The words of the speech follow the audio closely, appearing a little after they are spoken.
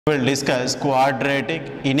We will discuss quadratic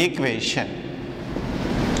inequation.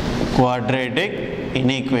 Quadratic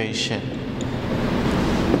inequation.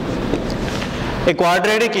 A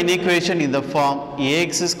quadratic inequation in the form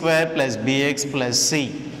ax square plus bx plus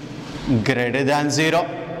c greater than 0,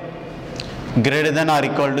 greater than or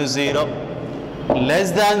equal to 0, less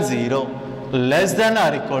than 0, less than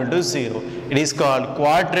or equal to 0. It is called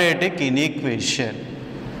quadratic inequation.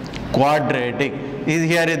 Quadratic.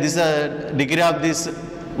 Here this degree of this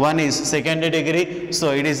one is second degree,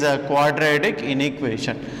 so it is a quadratic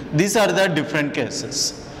inequation. These are the different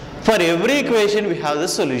cases. For every equation we have the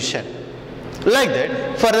solution. Like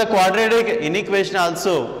that, for the quadratic inequation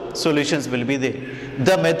also solutions will be there.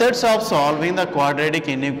 The methods of solving the quadratic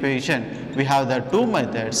inequation, we have the two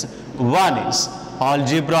methods. One is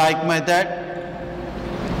algebraic method.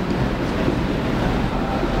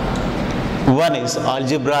 One is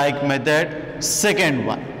algebraic method. Second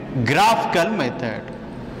one, graphical method.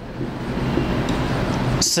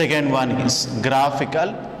 Second one is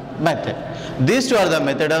graphical method. These two are the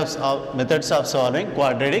methods of solving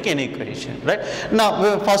quadratic inequation. Right?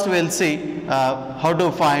 Now, first we will see how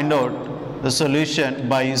to find out the solution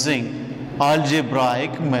by using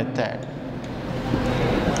algebraic method.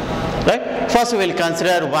 Right? First we will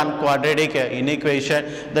consider one quadratic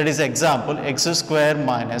inequation, that is example x square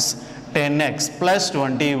minus 10x plus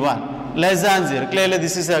 21 less than 0. Clearly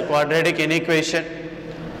this is a quadratic inequation.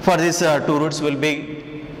 For this two roots will be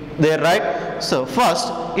there, right? So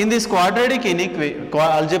first, in this quadratic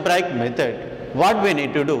algebraic method, what we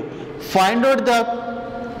need to do, find out the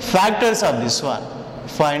factors of this one.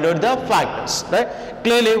 Find out the factors, right?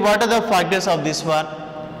 Clearly, what are the factors of this one?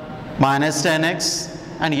 Minus 10x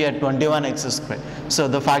and here 21x squared. So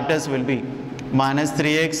the factors will be minus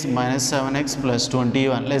 3x minus 7x plus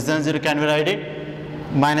 21 less than 0. Can we write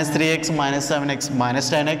it? Minus 3x minus 7x minus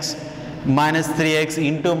 10x minus 3x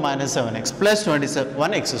into minus 7x plus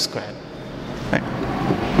 21x square. Right.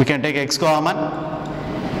 We can take x common,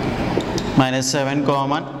 minus 7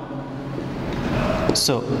 common.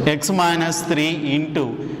 So x minus 3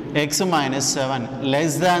 into x minus 7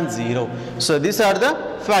 less than 0. So these are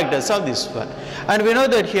the factors of this one. And we know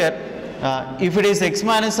that here if it is x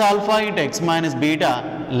minus alpha into x minus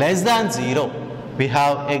beta less than 0, we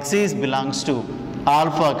have x is belongs to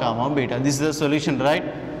alpha comma beta. This is the solution, right?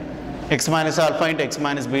 X minus alpha into x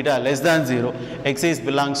minus beta less than 0, x is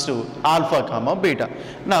belongs to alpha comma beta.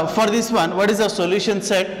 Now for this one, what is the solution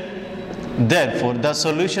set? Therefore the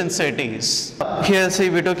solution set is, here see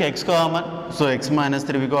we took x common, so x minus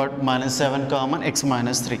 3 we got minus 7 common, x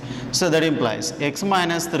minus 3. So that implies x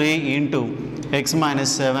minus 3 into x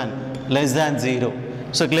minus 7 less than 0.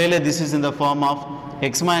 So clearly this is in the form of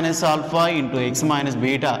x minus alpha into x minus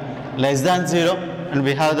beta less than 0, and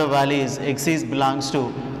we have the value is x is belongs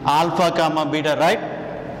to alpha comma beta,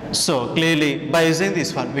 right? So clearly by using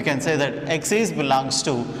this one we can say that x is belongs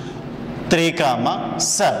to 3 comma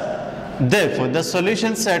 7. Therefore the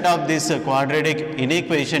solution set of this quadratic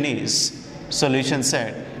inequation is solution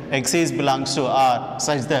set x is belongs to R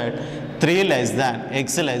such that 3 less than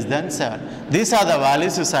x less than 7. These are the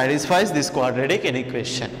values to satisfy this quadratic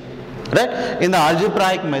inequation. Right? In the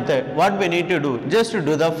algebraic method, what we need to do, just to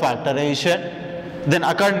do the factorization, then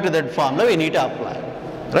according to that formula we need to apply.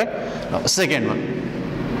 Right? Now, second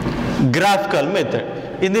one, graphical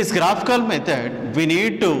method. In this graphical method, we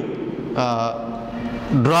need to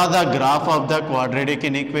draw the graph of the quadratic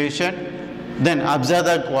inequation, then observe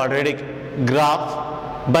the quadratic graph.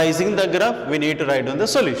 By using the graph, we need to write down the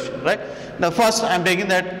solution. Right? Now, first I am taking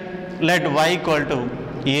that let y equal to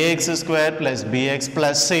ax square plus bx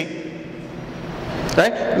plus c.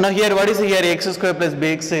 Right? Now here, what is here x square plus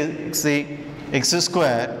bx c? X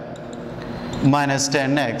square minus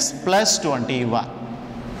 10x plus 21.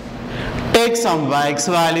 Take some x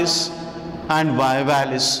values and y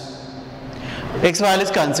values. X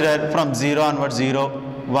values considered from 0 onwards, 0,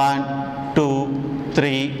 1, 2,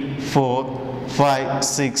 3, 4, 5,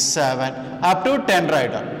 6, 7, up to 10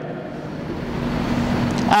 right on.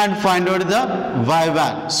 And find out the y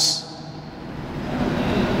values.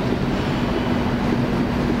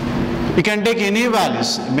 We can take any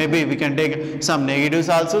values, maybe we can take some negatives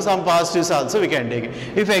also, some positives also we can take.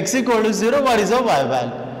 If x equal to 0, what is the y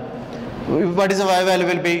value? What is the y value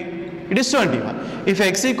will be? It is 21. If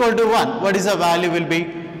x equal to 1, what is the value will be?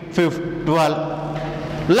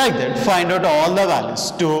 12. Like that, find out all the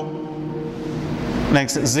values. 2,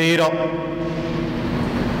 next 0,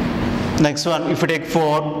 next one if you take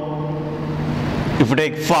 4, if you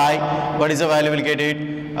take 5, what is the value will get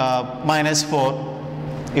it? Minus 4.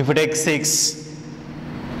 If you take 6,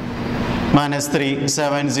 minus 3,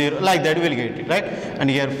 7, 0, like that we will get it, right? And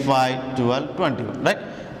here 5, 12, 21, right?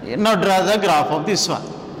 Now draw the graph of this one.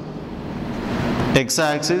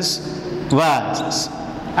 X-axis, y-axis,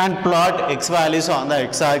 and plot x values on the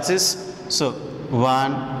x-axis. So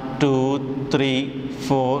 1, 2, 3,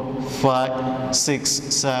 4, 5, 6,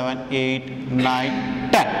 7, 8,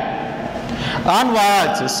 9, 10. On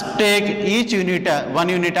y-axis, take each unit, one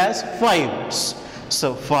unit as 5.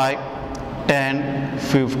 So 5, 10,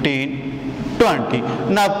 15, 20.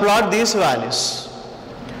 Now plot these values.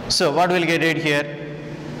 So what will get it here?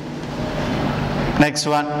 Next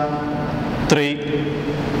one,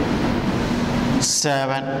 3,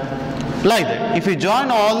 7, like that. If you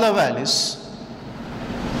join all the values,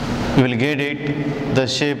 you will get it the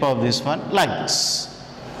shape of this one like this.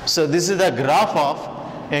 So this is the graph of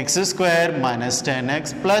x square minus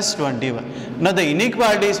 10x plus 21. Now the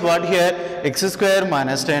inequality is what here? X square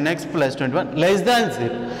minus 10x plus 21 less than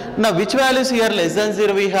 0. Now which values here less than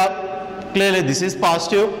 0 we have? Clearly this is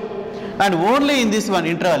positive, and only in this one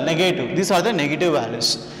interval negative. These are the negative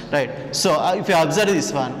values, right? So if you observe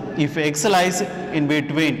this one, if x lies in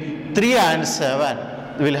between 3 and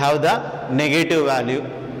 7, we will have the negative value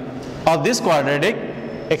of this quadratic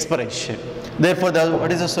expression. Therefore,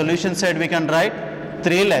 what is the solution set we can write?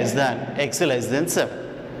 3 less than x less than 7.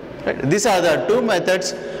 Right? These are the two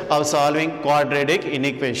methods of solving quadratic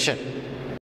inequation.